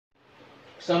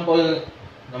Example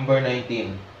number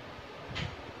 19.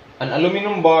 An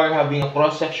aluminum bar having a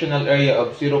cross-sectional area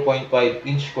of 0.5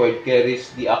 inch squared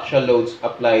carries the axial loads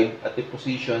applied at the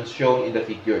positions shown in the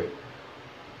figure.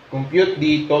 Compute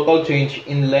the total change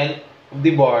in length of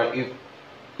the bar if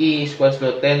E is equals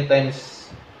to 10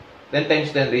 times 10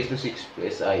 raised to 6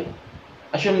 psi.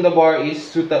 Assume the bar is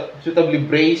suitably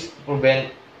braced to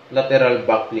prevent lateral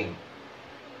buckling.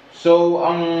 So,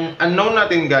 ang unknown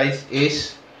natin guys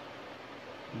is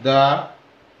the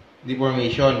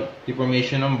deformation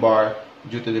ng bar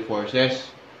due to the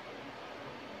forces.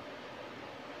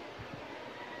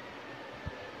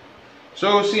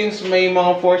 So, since may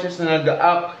mga forces na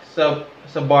nag-act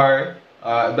sa bar,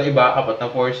 iba-iba, apat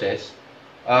na forces,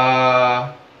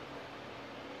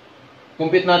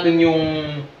 compute natin yung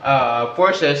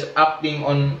forces acting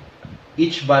on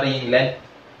each varying length.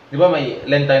 Di ba may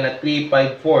length tayo na 3,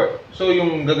 5, 4. So,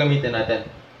 yung gagamitin natin,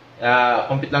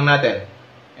 compute lang natin.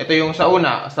 Ito yung sa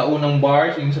unang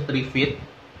bar, yung sa 3 feet,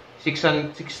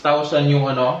 6,000 yung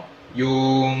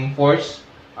yung force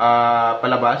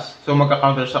palabas. So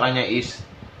magka-counter sa kanya is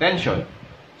tension.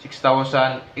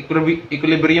 6,000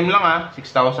 equilibrium lang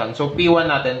 6,000. So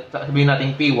P1 natin, sabihin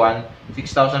natin P1,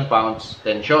 6,000 pounds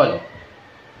tension.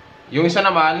 Yung isa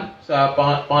naman sa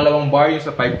pangalawang bar, yung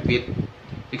sa 5 feet,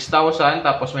 6,000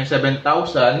 tapos may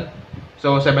 7,000.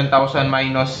 So, 7,000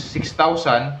 minus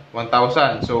 6,000,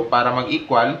 1,000. So, para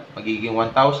mag-equal, magiging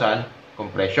 1,000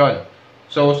 compression.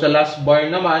 So, sa last bar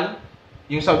naman,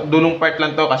 yung sa dulong part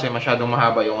lang to kasi masyadong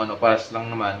mahaba yung paras lang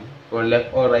naman. Or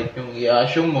left or right yung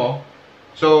i-assume mo.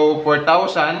 So,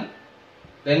 4,000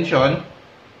 tension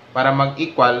para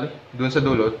mag-equal dun sa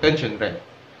dulo, tension rin.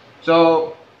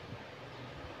 So,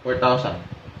 4,000.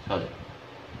 Sorry.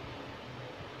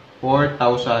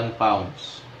 4,000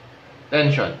 pounds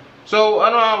tension. So,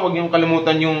 wag yung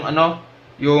kalimutan yung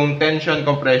yung tension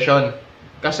compression.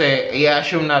 Kasi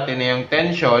i-assume natin na yung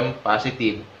tension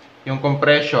positive, yung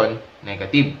compression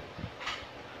negative.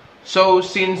 So,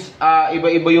 since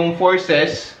iba-iba yung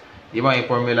forces, di ba, may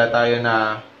formula tayo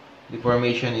na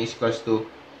deformation is equals to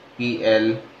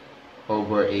PL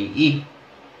over AE.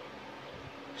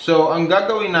 So, ang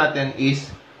gagawin natin is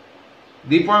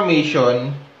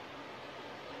deformation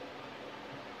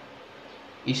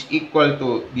is equal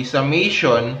to the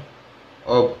summation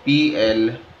of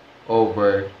PL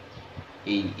over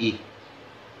AE.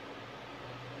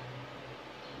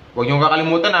 Huwag niyong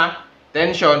kakalimutan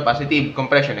tension, positive,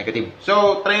 compression, negative.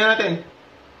 So, try na natin.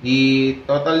 The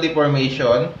total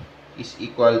deformation is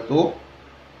equal to,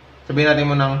 sabihin natin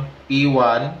mo ng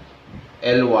P1,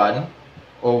 L1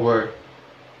 over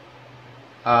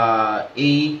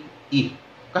AE.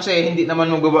 Kasi hindi naman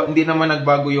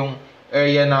nagbago yung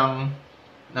area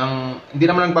hindi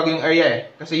naman nagbago yung area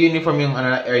kasi uniform yung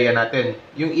area natin.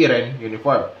 Yung E rin,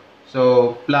 uniform.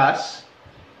 So, plus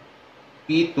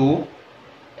P2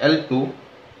 L2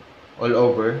 all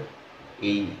over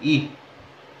AE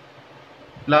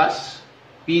plus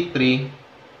P3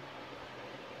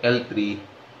 L3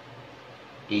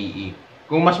 AE.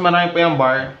 Kung mas marami pa yung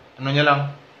bar, nyo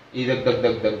lang,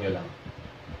 idagdag nyo lang.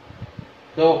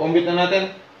 So, compute na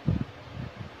natin.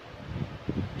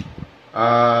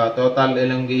 Total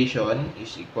elongation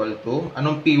is equal to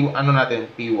natin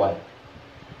P1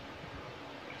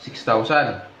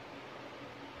 6,000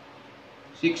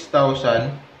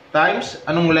 times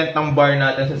anong length ng bar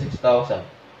natin sa 6,000,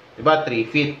 diba 3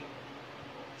 feet.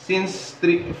 Since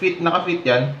 3 feet naka-feet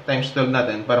yan, times 12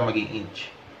 natin para maging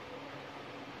inch.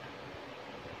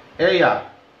 Area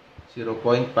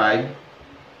 0.5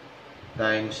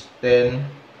 times 10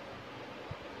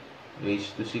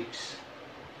 raised to 6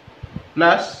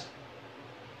 plus,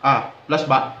 plus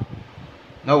ba?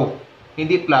 No,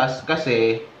 hindi plus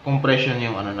kasi compression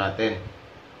yung natin.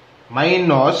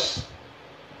 Minus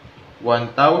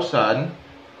 1,000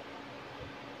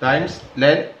 times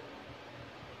length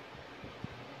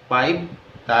 5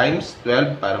 times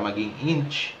 12 para maging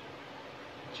inch.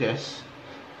 Chess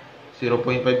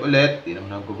 0.5 ulit, di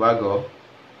naman nagbabago.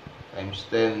 Times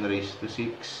 10 raised to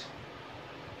 6.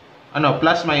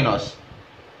 Plus minus?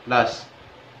 Plus.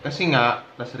 Kasi nga,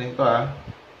 plus rin to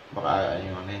baka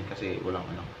yung yun kasi walang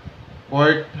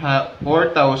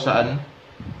 4,000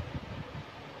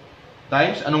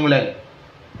 times anong length?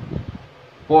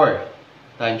 4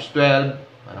 times 12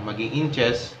 para maging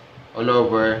inches all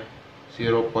over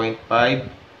 0.5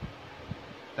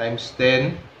 times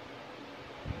 10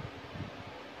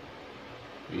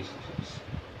 raised to 6.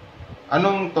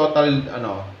 Anong total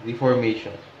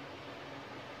deformation?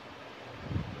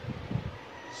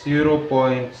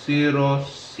 0.0696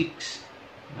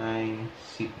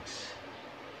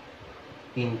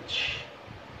 inch.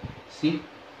 See?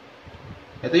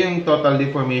 Ito yung total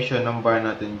deformation ng bar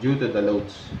natin due to the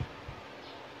loads.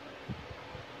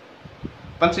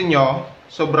 Pansin nyo,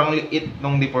 sobrang liit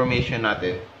ng deformation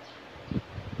natin.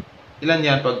 Ilan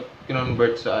yan pag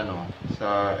kinonvert sa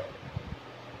sa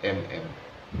mm?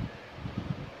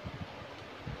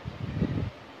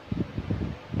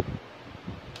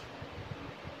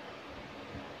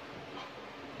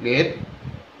 Liit.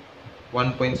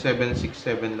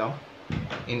 1.767 lang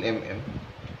in mm.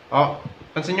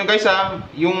 Pansin nyo guys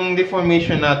yung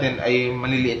deformation natin ay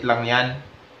maliliit lang yan.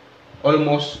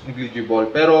 Almost negligible.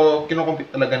 Pero kinocompute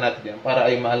talaga natin yan para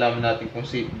ay maalaman natin kung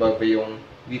safe ba yung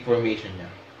deformation niya.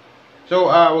 So,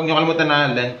 huwag nyo kalimutan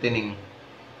na lengthening.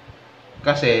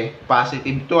 Kasi,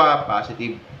 positive to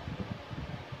positive.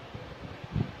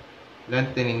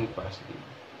 Lengthening positive.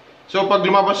 So, pag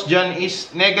lumabas dyan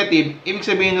is negative, ibig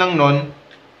sabihin lang nun,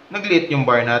 nagliit yung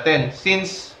bar natin.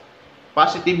 Since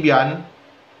positive yan,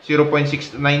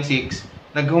 0.696,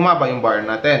 naghumaba yung bar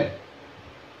natin.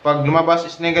 Pag lumabas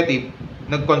is negative,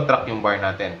 nag-contract yung bar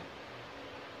natin.